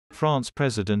France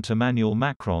President Emmanuel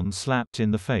Macron slapped in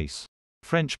the face.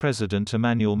 French President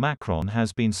Emmanuel Macron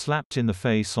has been slapped in the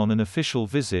face on an official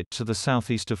visit to the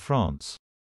southeast of France.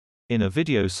 In a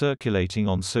video circulating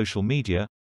on social media,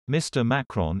 Mr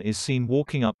Macron is seen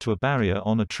walking up to a barrier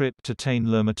on a trip to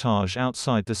Tain-l'Hermitage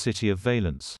outside the city of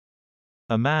Valence.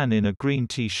 A man in a green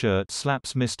t-shirt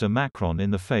slaps Mr Macron in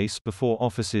the face before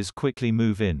officers quickly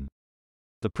move in.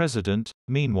 The president,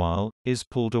 meanwhile, is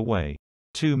pulled away.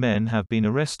 2 men have been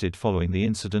arrested following the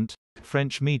incident,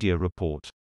 French media report.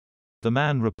 The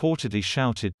man reportedly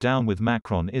shouted "Down with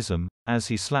Macron-ism" as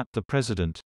he slapped the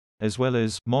president, as well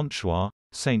as Montjoie,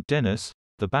 Saint-Denis,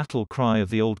 the battle cry of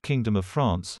the Old Kingdom of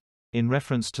France, in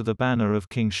reference to the banner of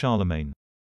King Charlemagne.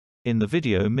 In the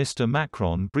video, Mr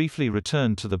Macron briefly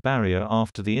returned to the barrier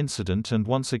after the incident and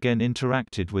once again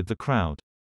interacted with the crowd.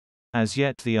 As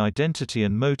yet the identity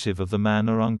and motive of the man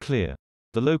are unclear.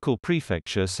 The local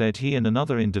prefecture said he and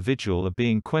another individual are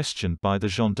being questioned by the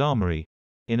gendarmerie,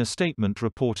 in a statement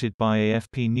reported by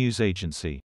AFP news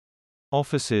agency.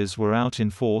 Officers were out in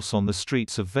force on the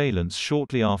streets of Valence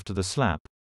shortly after the slap,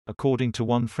 according to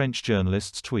one French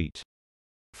journalist's tweet.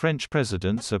 French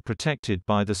presidents are protected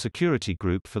by the security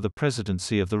group for the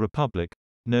Presidency of the Republic,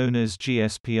 known as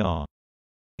GSPR.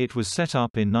 It was set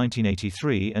up in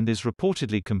 1983 and is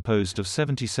reportedly composed of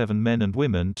 77 men and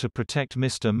women to protect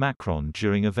Mr Macron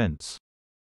during events.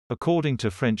 According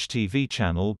to French TV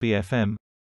channel BFM,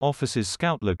 officers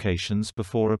scout locations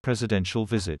before a presidential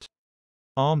visit.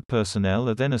 Armed personnel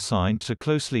are then assigned to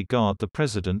closely guard the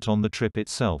president on the trip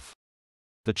itself.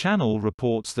 The channel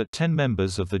reports that 10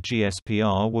 members of the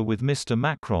GSPR were with Mr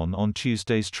Macron on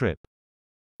Tuesday's trip.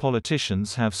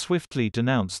 Politicians have swiftly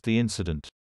denounced the incident.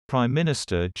 Prime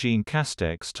Minister Jean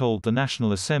Castex told the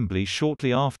National Assembly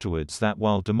shortly afterwards that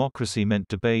while democracy meant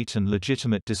debate and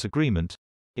legitimate disagreement,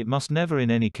 it must never in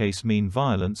any case mean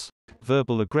violence,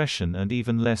 verbal aggression and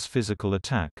even less physical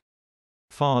attack.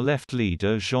 Far-left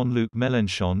leader Jean-Luc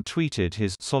Mélenchon tweeted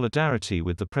his solidarity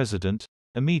with the president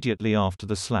immediately after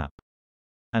the slap.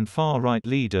 And far-right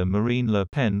leader Marine Le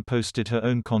Pen posted her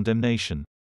own condemnation,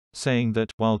 saying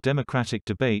that, while democratic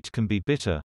debate can be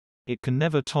bitter, it can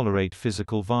never tolerate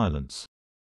physical violence.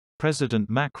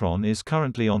 President Macron is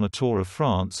currently on a tour of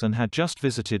France and had just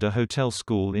visited a hotel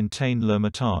school in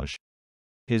Tain-l'Hermitage.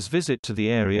 His visit to the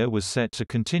area was set to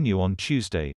continue on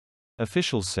Tuesday,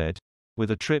 officials said, with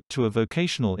a trip to a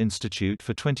vocational institute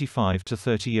for 25 to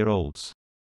 30-year-olds.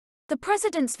 The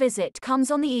president's visit comes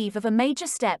on the eve of a major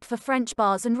step for French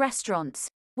bars and restaurants,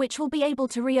 which will be able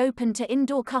to reopen to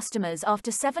indoor customers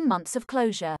after 7 months of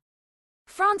closure.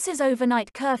 France's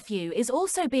overnight curfew is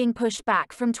also being pushed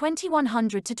back from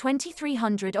 2100 to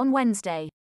 2300 on Wednesday.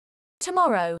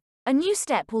 Tomorrow, a new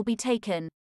step will be taken,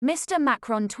 Mr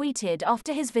Macron tweeted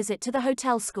after his visit to the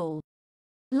hotel school.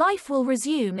 Life will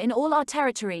resume in all our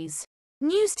territories.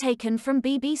 News taken from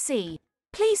BBC.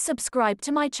 Please subscribe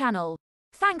to my channel.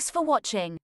 Thanks for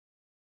watching.